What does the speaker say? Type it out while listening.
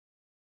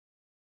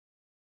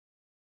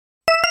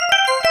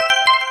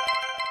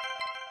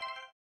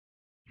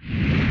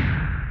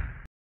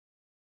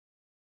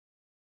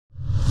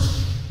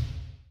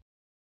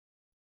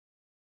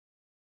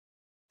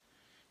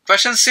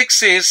Question 6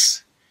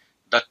 says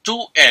the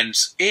two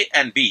ends A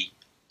and B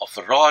of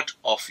a rod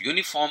of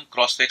uniform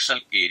cross-sectional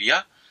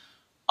area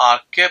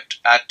are kept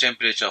at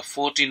temperature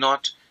 4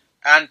 T0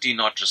 and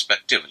T0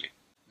 respectively.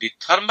 The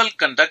thermal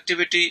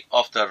conductivity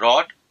of the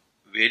rod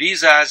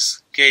varies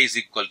as K is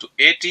equal to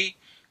AT,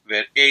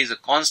 where A is a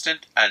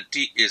constant and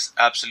T is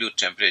absolute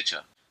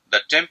temperature.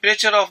 The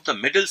temperature of the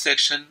middle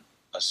section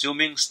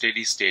assuming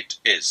steady state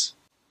is.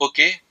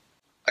 Okay,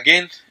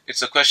 again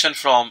it's a question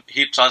from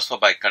heat transfer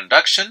by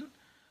conduction,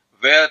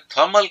 where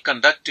thermal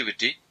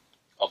conductivity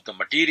of the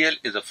material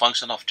is a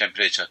function of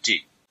temperature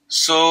T.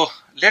 So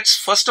let's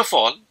first of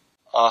all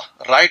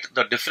write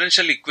the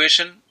differential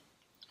equation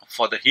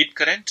for the heat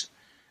current,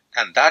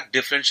 and that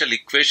differential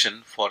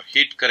equation for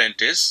heat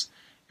current is,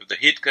 if the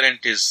heat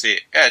current is say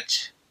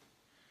H,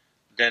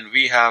 then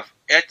we have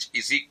H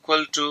is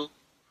equal to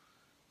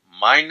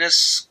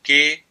minus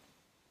K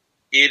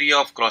area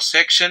of cross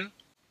section.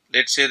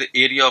 Let's say the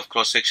area of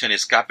cross section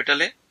is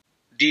capital A,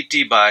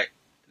 dt by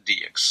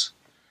dx.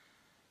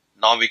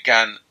 Now we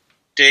can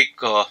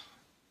take a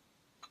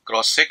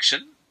cross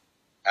section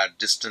at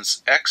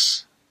distance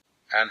x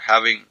and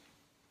having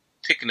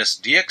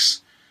thickness dx,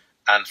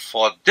 and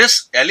for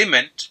this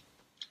element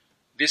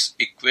this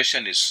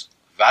equation is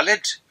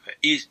valid.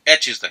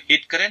 H is the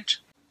heat current.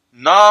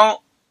 Now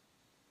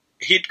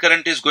heat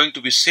current is going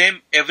to be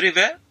same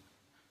everywhere.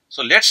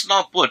 So let's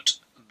now put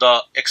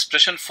the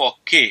expression for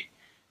K,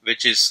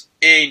 which is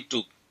A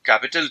into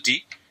capital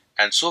T,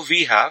 and so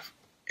we have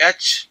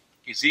H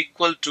is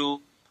equal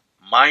to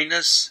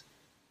minus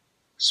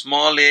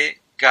small a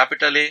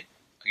capital A.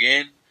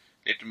 Again,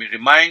 let me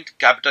remind,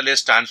 capital A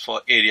stands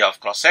for area of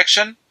cross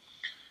section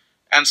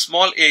and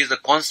small a is the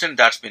constant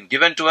that's been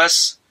given to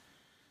us,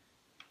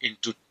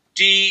 into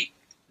T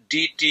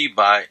dt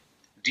by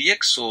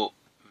dx. So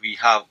we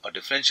have a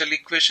differential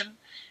equation.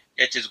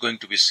 H is going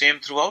to be same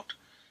throughout.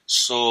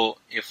 So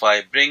if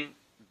I bring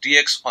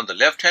dx on the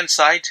left hand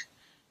side,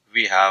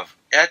 we have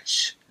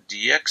H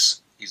dx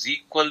is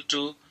equal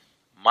to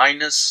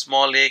minus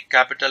small a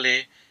capital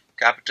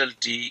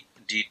T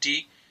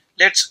dt.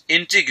 Let's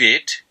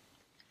integrate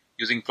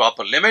using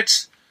proper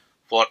limits.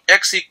 For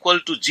x equal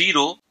to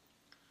 0,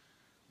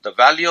 the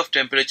value of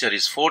temperature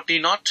is 4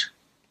 T0,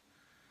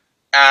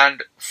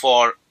 and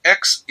for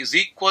x is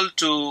equal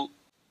to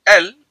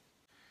L,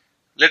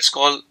 let's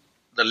call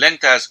the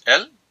length as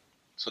L.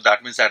 So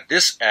that means at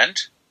this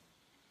end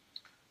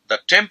the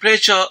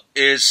temperature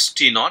is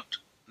T0,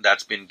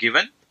 that's been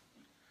given.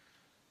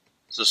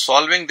 So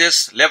solving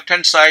this, left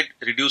hand side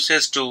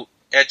reduces to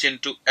H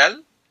into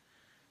L,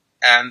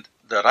 and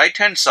the right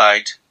hand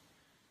side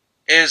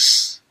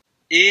is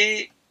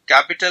A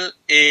capital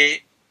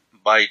A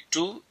by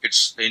 2.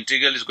 The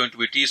integral is going to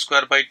be T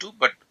square by 2,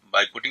 but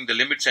by putting the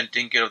limits and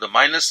taking care of the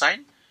minus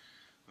sign,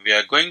 we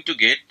are going to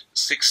get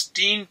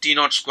 16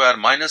 T0 square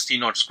minus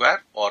T0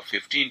 square, or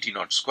 15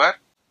 T0 square.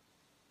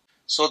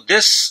 So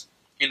this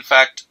in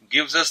fact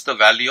gives us the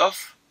value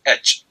of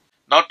H.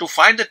 Now to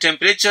find the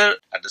temperature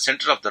at the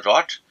center of the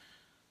rod,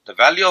 the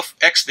value of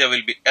X there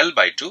will be L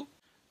by 2,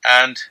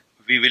 and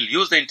we will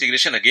use the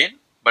integration again,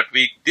 but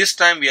this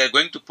time we are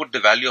going to put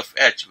the value of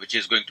H, which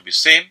is going to be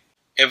same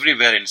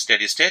everywhere in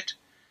steady state.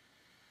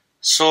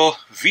 So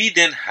we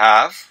then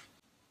have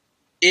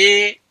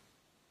A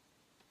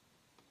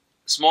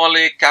small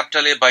a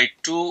capital A by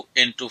 2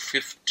 into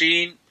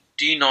 15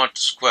 T0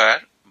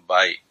 square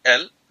by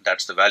L,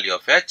 that's the value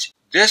of H.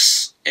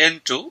 This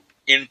into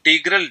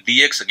integral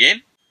dx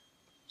again.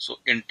 So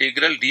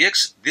integral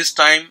dx, this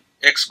time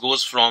x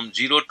goes from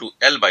 0 to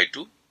L by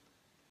 2,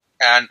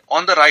 and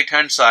on the right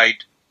hand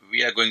side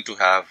we are going to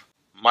have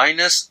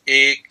minus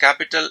a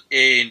capital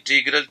A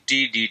integral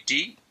T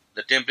dt.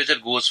 The temperature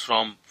goes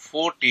from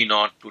 4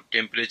 T0 to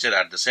temperature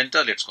at the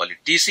center, let's call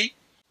it Tc.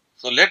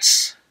 So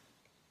let's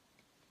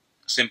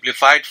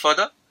simplify it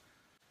further.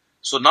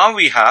 So now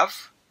we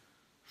have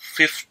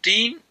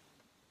 15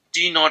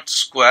 T0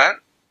 square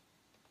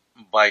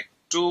by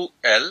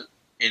 2L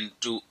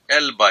into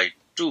L by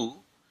 2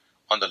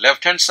 on the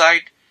left hand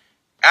side,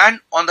 and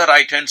on the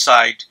right hand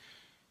side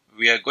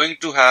we are going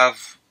to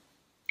have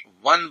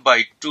 1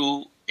 by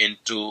 2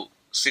 into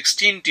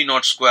 16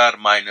 T0 square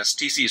minus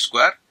Tc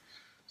square.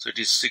 So it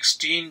is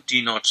 16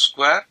 T0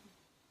 square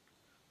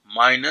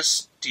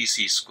minus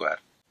Tc square,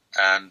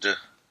 and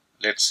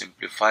let's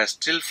simplify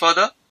still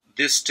further.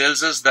 This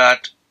tells us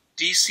that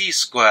Tc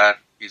square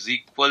is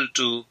equal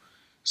to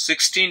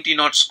 16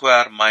 T0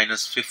 square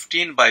minus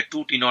 15 by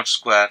 2 T0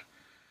 square,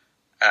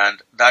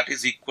 and that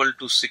is equal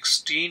to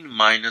 16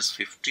 minus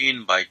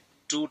 15 by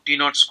 2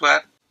 T0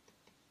 square,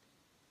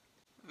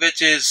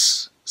 which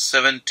is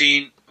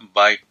 17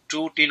 by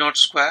 2 T0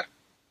 square.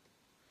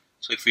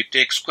 So if we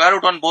take square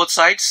root on both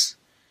sides,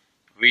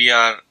 we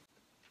are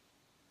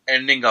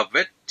ending up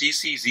with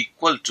Tc is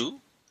equal to,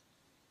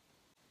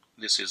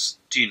 this is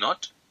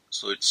T0,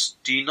 so it's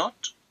T0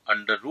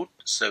 under root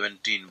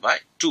 17 by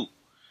 2.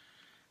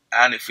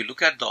 And if you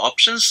look at the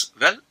options,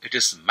 well, it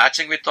is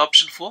matching with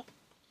option 4.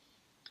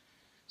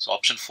 So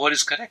option 4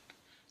 is correct.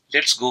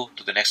 Let's go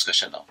to the next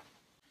question now.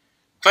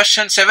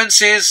 Question 7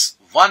 says,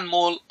 1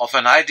 mole of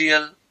an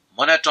ideal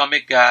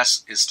monatomic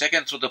gas is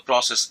taken through the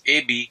process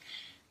AB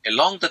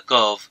along the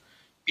curve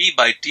P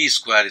by T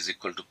square is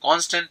equal to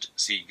constant.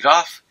 See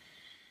graph.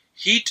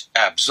 Heat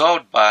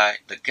absorbed by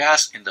the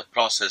gas in the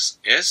process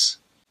is,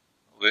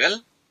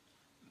 well,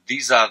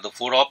 these are the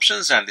 4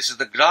 options and this is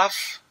the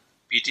graph.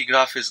 PT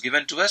graph is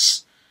given to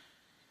us.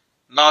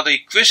 Now the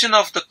equation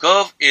of the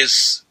curve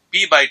is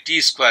P by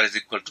T square is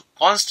equal to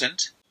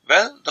constant.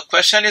 Well, the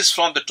question is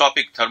from the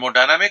topic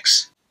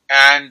thermodynamics,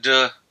 and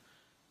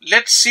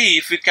let's see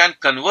if we can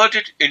convert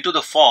it into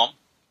the form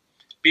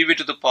PV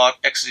to the power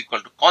x is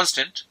equal to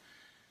constant.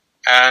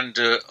 And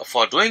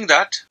for doing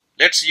that,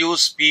 let's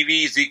use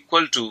PV is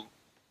equal to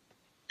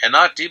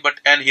nRT, but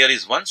n here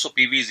is 1, so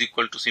PV is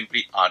equal to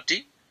simply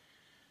RT.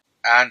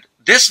 And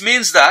this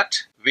means that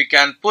we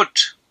can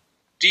put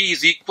T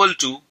is equal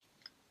to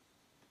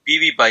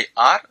PV by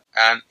R,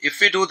 and if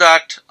we do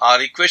that,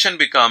 our equation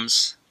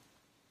becomes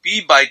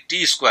P by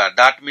T square.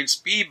 That means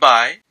P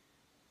by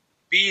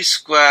P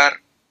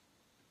square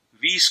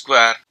V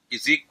square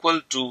is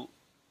equal to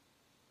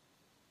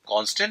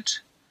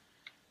constant,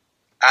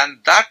 and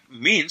that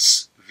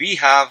means we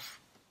have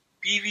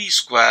PV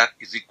square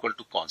is equal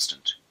to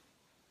constant.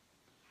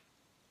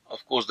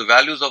 Of course, the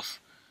values of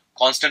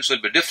constants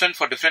will be different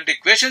for different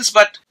equations,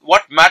 but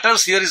what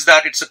matters here is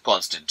that it's a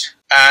constant.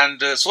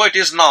 And so it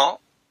is now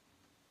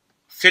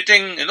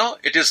fitting,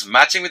 it is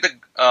matching with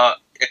the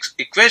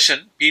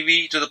equation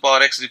PV to the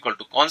power x is equal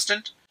to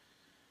constant.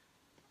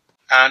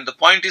 And the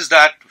point is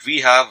that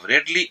we have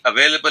readily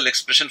available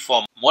expression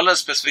for molar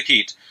specific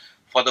heat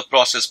for the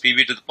process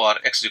PV to the power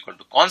x is equal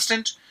to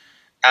constant.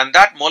 And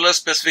that molar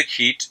specific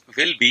heat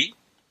will be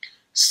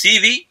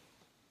CV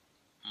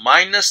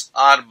minus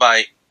R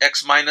by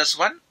x minus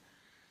 1.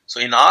 So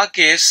in our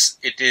case,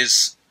 it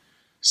is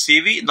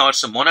CV. Now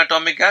it's a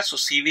monatomic gas, so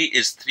CV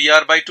is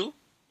 3R by 2.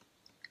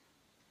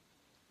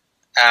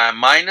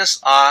 Minus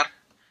R,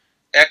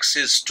 x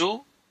is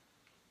 2,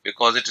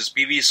 because it is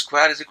PV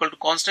square is equal to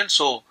constant.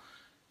 So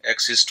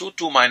x is 2,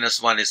 2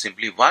 minus 1 is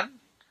simply 1.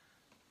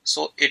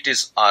 So it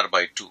is R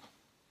by 2.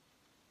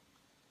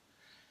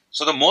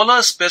 So the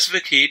molar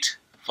specific heat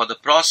for the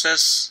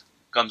process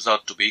comes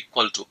out to be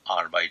equal to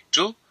R by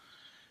 2.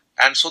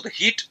 And so the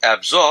heat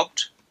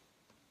absorbed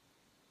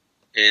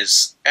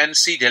is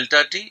NC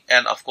delta T,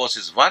 and of course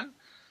is 1.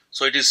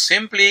 So it is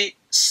simply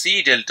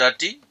C delta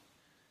T,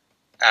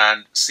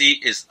 and C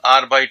is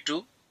R by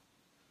 2.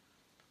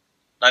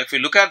 Now if you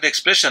look at the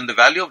expression, the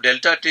value of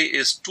delta T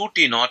is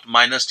 2T0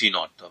 minus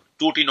T0.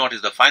 2T0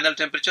 is the final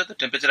temperature, the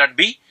temperature at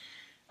B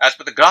as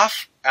per the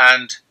graph,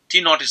 and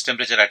T0 is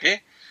temperature at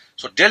A.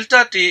 So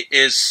delta T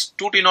is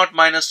 2T0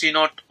 minus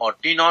T0 or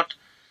T0.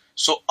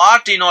 So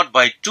RT0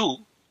 by 2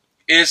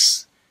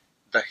 is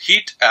the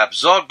heat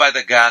absorbed by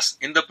the gas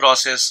in the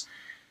process,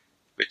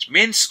 which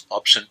means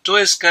option 2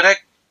 is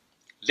correct.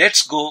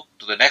 Let's go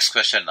to the next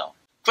question now.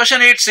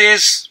 Question 8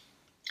 says,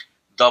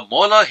 the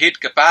molar heat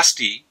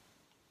capacity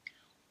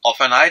of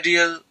an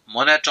ideal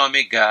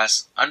monatomic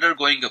gas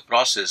undergoing a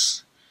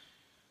process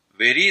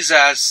varies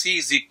as C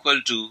is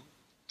equal to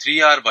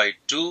 3R by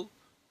 2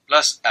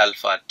 plus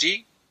alpha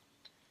T,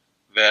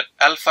 where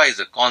alpha is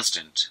a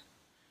constant.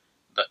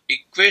 The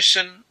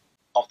equation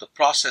of the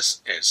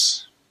process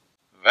is,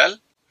 well,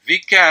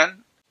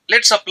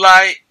 let's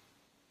apply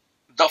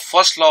the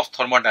first law of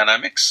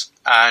thermodynamics,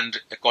 and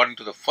according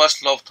to the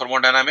first law of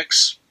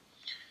thermodynamics,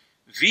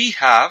 we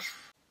have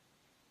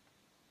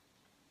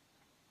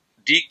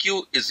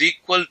dq is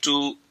equal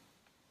to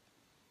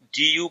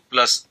du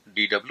plus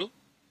dw.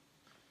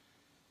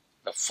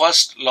 The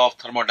first law of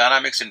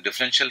thermodynamics in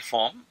differential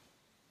form,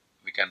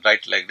 we can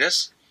write like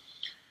this,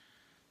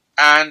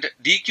 and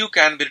dq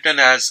can be written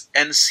as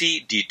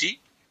nc dt.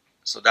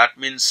 So that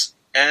means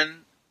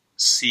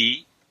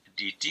nc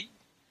dt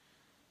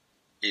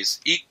is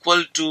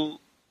equal to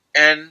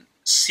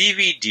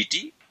ncv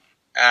dt,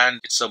 and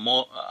it's a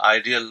more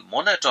ideal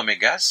monatomic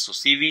gas, so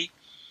Cv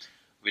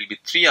will be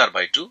 3R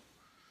by 2.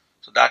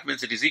 So that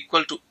means it is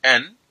equal to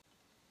N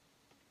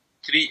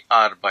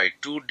 3R by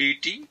 2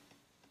 dt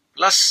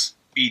plus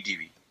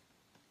Pdv.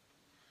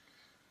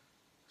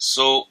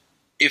 So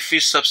if we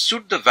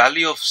substitute the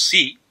value of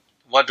C,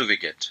 what do we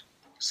get?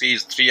 C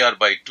is 3R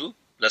by 2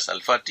 plus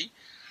alpha T.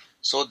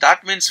 So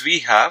that means we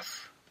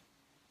have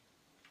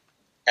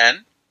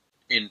N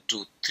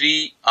into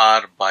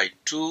 3R by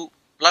 2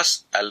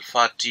 plus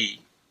alpha T,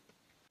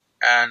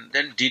 and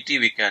then dt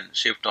we can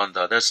shift on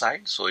the other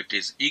side. So it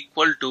is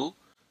equal to,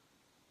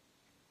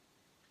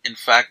 in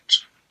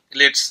fact,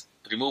 let's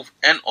remove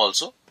N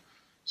also.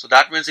 So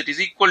that means it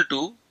is equal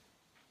to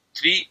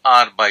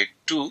 3R by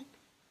 2,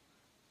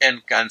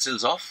 N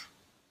cancels off,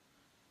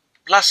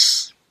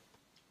 plus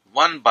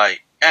 1 by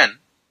N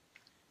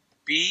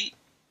P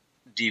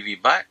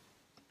dV by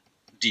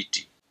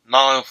dt.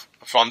 Now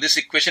from this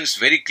equation it's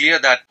very clear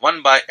that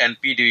 1 by N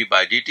P dV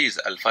by dt is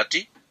alpha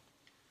T.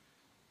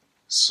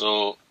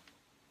 So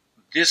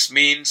this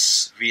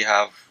means we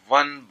have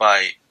 1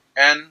 by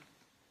N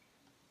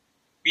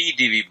P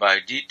dV by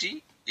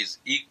dt is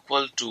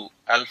equal to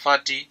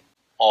alpha T,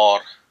 or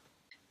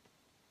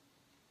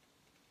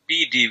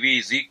P dV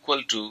is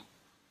equal to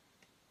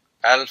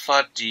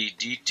alpha T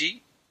dt,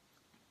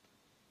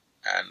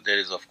 and there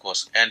is of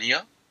course N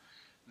here.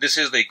 This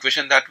is the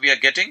equation that we are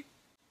getting,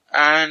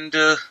 and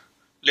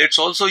let's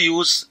also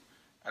use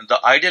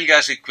the ideal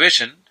gas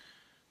equation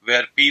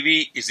where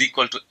PV is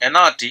equal to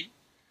nRT.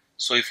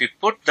 So if we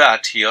put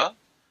that here,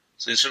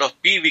 so instead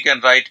of P we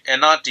can write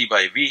nRT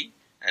by V,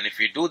 and if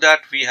we do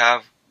that we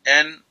have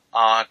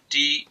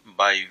nRT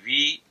by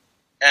V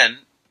N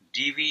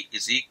dV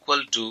is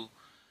equal to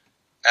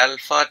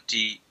alpha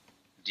T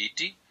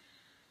dt,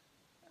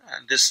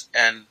 and this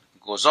N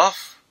goes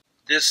off.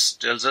 This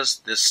tells us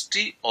this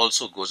T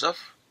also goes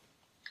off,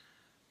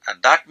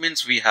 and that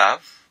means we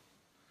have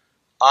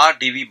R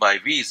dV by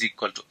V is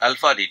equal to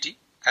alpha dt,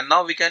 and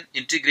now we can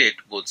integrate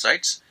both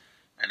sides,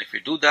 and if we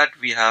do that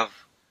we have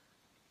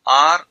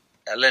R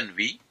ln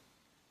V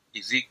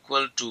is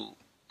equal to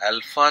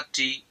alpha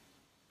T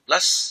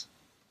plus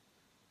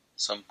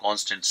some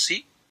constant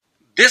C.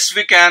 This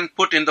we can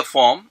put in the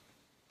form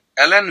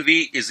ln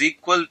V is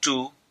equal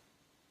to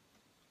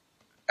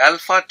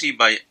alpha T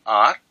by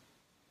R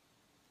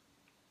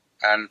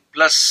and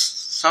plus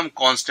some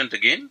constant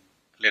again,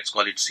 let's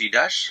call it C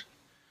dash,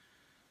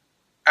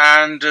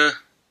 and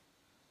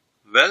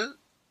well,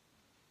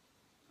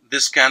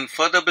 this can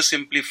further be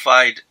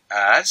simplified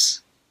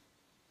as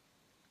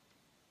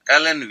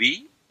ln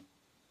V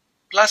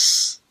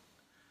plus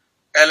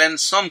ln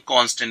some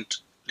constant,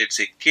 let's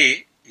say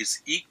K,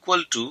 is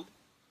equal to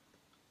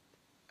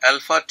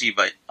alpha T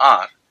by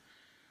R.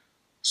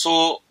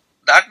 So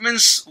that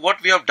means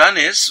what we have done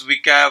is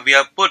we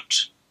have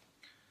put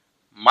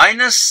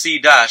minus C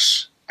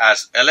dash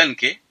as ln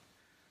K.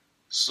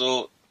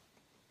 So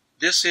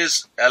this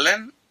is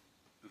ln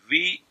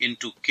V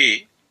into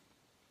K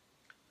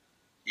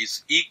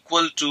is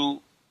equal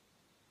to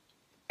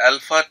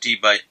alpha T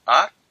by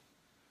R,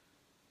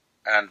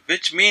 and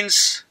which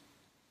means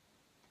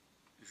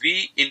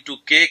V into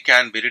K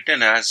can be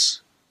written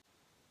as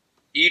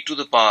e to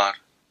the power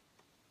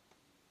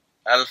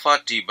alpha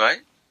T by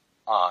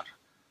R,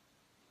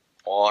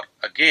 or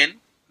again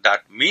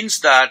that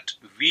means that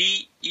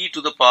V e to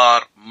the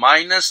power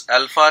minus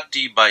alpha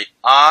T by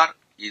R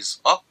is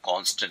a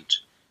constant,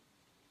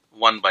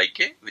 1 by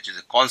K, which is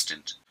a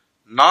constant.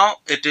 Now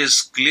it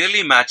is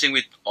clearly matching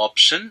with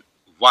option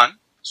 1.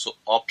 So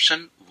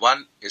option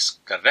 1 is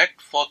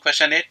correct for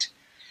question 8.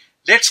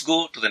 Let's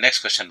go to the next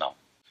question now.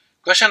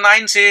 Question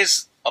 9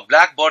 says a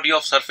black body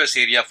of surface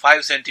area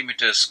 5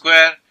 centimeters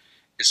square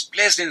is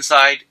placed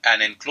inside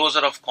an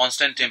enclosure of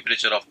constant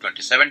temperature of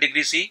 27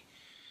 degrees C.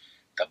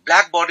 The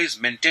black body is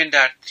maintained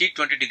at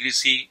 320 degrees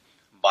C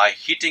by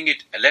heating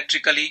it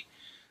electrically.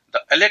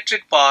 The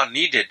electric power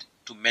needed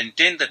to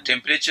maintain the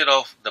temperature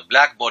of the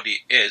black body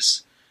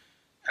is,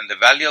 and the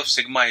value of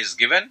sigma is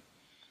given,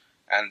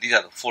 and these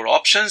are the 4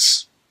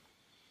 options.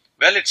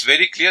 Well, it's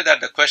very clear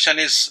that the question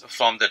is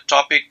from the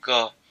topic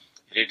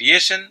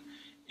radiation.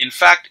 In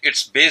fact,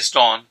 it's based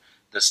on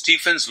the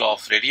Stephen's law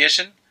of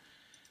radiation,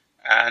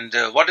 and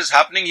what is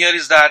happening here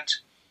is that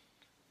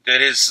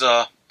there is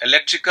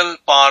electrical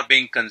power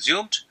being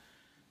consumed,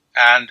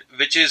 and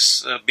which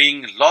is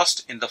being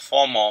lost in the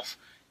form of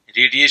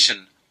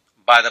radiation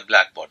by the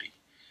black body.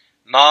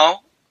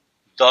 Now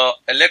the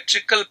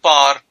electrical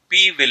power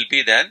P will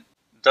be then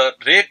the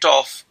rate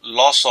of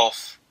loss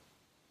of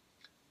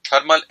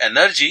thermal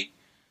energy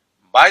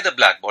by the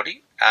black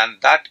body,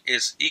 and that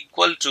is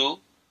equal to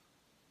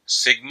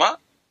sigma,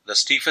 the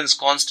Stephen's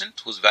constant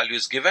whose value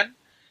is given,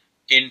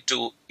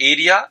 into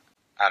area,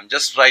 I'm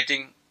just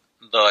writing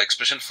the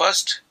expression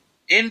first,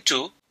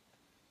 into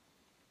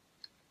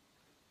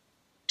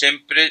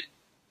temperature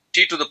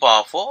T to the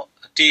power 4,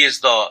 T is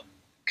the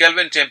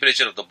Kelvin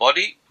temperature of the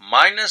body,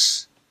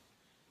 minus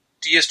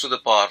Ts to the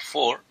power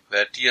 4,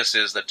 where Ts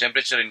is the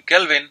temperature in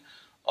Kelvin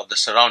of the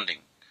surrounding.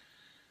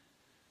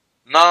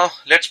 Now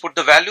let's put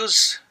the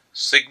values.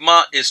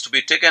 Sigma is to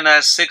be taken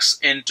as 6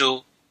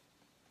 into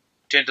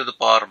 10 to the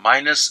power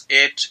minus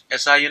 8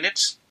 SI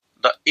units.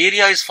 The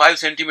area is 5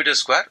 centimeters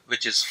square,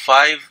 which is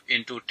 5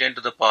 into 10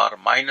 to the power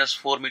minus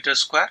 4 meters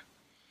square.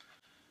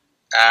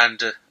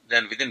 And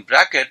then within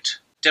bracket,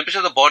 temperature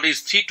of the body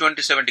is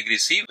 327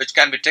 degrees C, which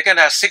can be taken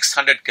as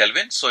 600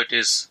 Kelvin. So it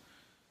is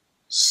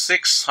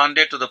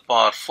 600 to the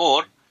power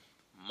 4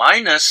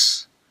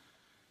 minus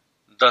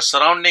the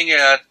surrounding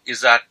air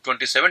is at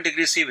 27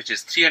 degrees C, which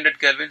is 300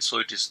 Kelvin. So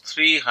it is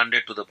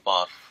 300 to the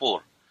power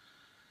 4.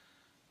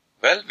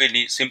 Well,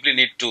 we simply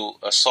need to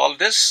solve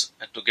this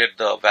to get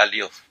the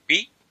value of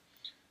P,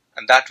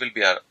 and that will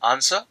be our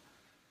answer.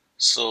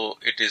 So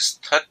it is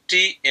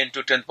 30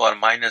 into 10 to the power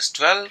minus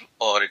 12,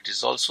 or it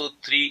is also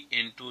 3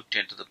 into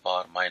 10 to the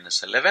power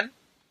minus 11.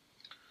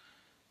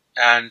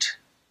 And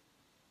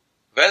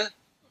well,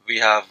 we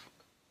have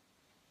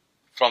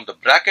from the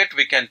bracket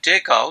we can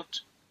take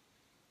out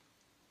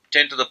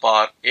 10 to the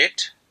power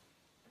 8,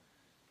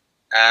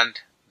 and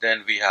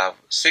then we have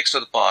 6 to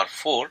the power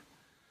 4.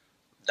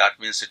 That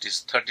means it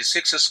is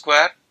 36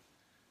 square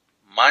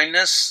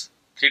minus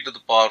 3 to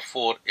the power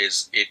 4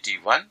 is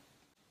 81.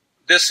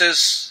 This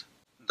is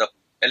the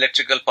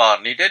electrical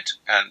power needed,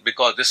 and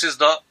because this is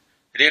the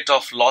rate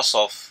of loss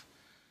of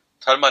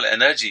thermal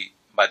energy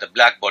by the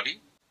black body?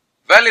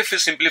 Well, if we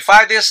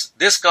simplify this,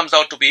 this comes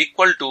out to be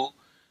equal to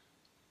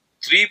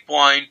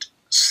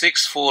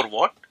 3.64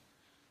 watt,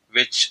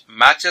 which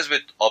matches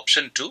with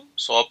option 2.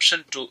 So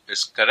option 2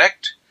 is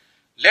correct.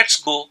 Let's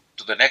go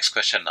to the next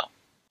question now.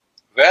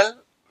 Well,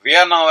 we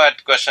are now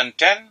at question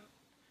 10,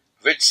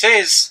 which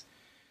says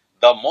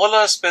the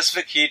molar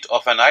specific heat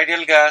of an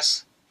ideal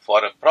gas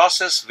for a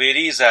process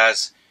varies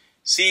as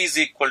C is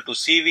equal to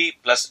Cv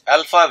plus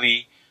alpha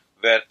V,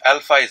 where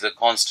alpha is a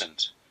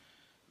constant.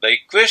 The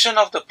equation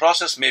of the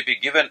process may be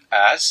given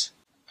as,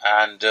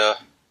 and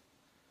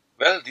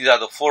well, these are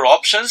the 4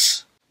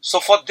 options. So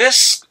for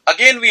this,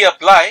 again we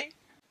apply,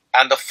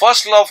 and the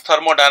first law of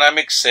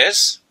thermodynamics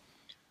says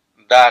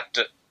that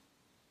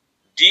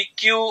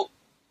dq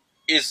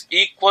is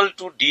equal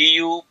to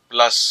du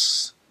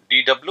plus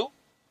dw,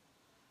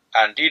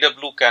 and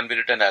dw can be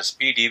written as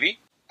pdv,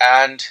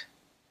 and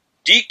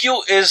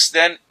dq is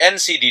then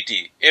nc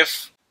dt.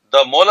 If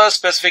the molar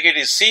specific heat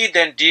is C,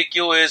 then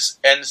dq is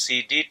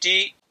nc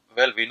dt.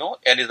 Well, we know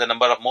n is the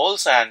number of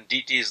moles and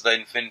dt is the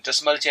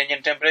infinitesimal change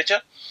in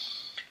temperature,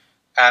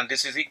 and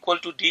this is equal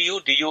to du.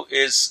 du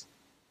is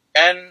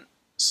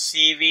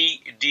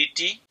ncv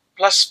dt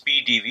plus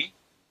pdv.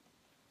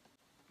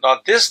 Now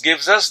this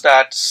gives us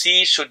that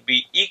C should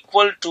be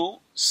equal to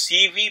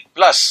Cv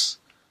plus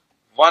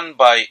 1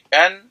 by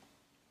n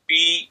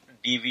p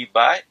dv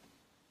by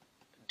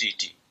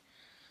dt.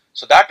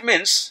 So that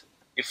means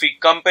if we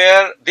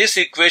compare this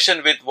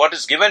equation with what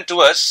is given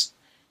to us,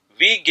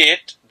 we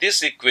get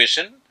this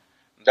equation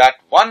that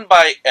 1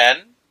 by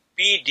n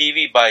p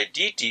dv by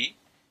dt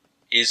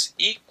is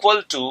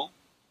equal to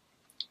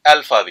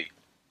alpha v.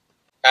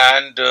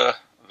 And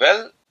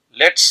well,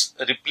 let's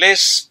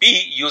replace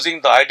P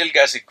using the ideal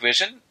gas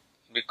equation,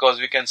 because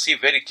we can see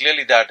very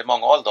clearly that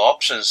among all the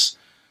options,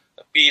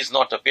 P is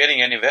not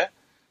appearing anywhere.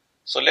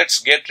 So let's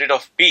get rid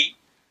of P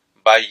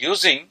by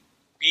using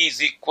P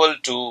is equal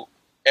to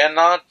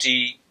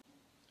nRT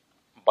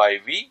by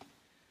V.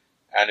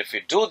 And if we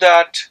do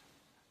that,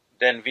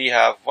 then we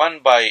have 1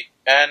 by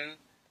n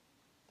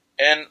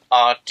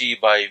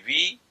nRT by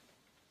V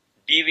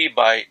dV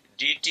by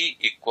dt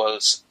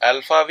equals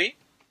alpha V.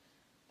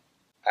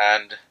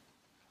 And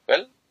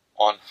well,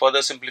 on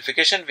further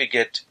simplification, we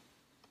get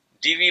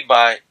dV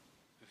by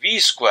V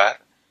square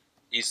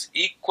is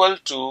equal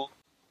to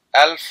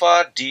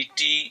alpha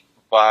dt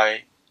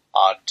by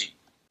RT.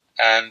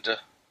 And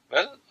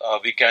well,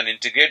 we can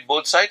integrate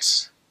both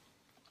sides.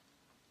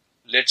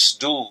 Let's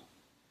do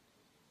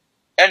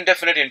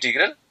indefinite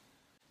integral.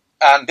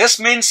 And this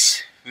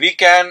means we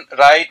can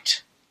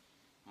write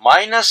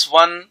minus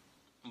 1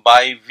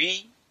 by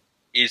V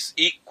is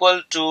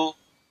equal to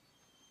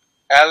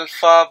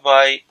alpha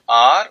by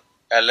R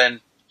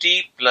ln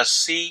T plus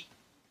C,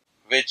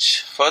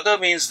 which further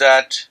means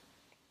that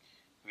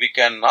we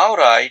can now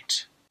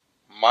write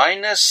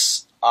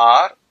minus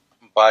R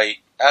by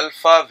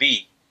alpha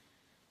V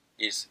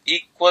is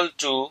equal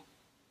to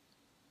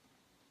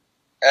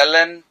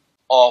ln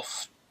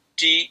of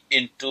T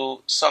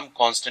into some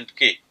constant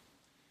K,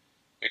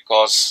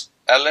 because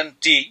ln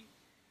T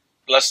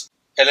plus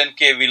ln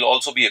K will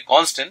also be a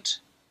constant.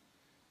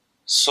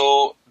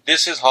 So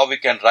this is how we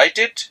can write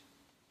it.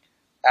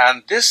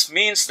 And this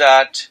means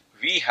that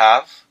we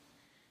have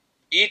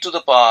e to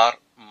the power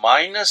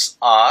minus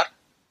r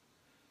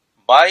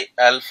by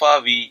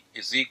alpha v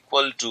is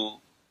equal to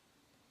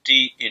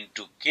t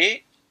into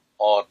k,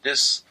 or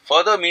this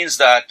further means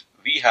that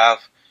we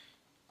have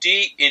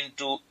t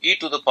into e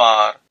to the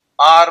power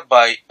r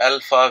by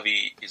alpha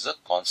v is a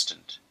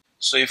constant.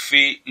 So if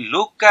we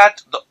look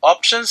at the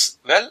options,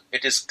 well,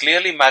 it is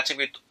clearly matching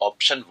with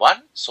option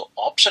 1. So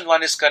option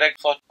 1 is correct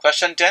for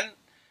question 10.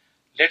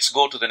 Let's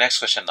go to the next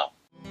question now.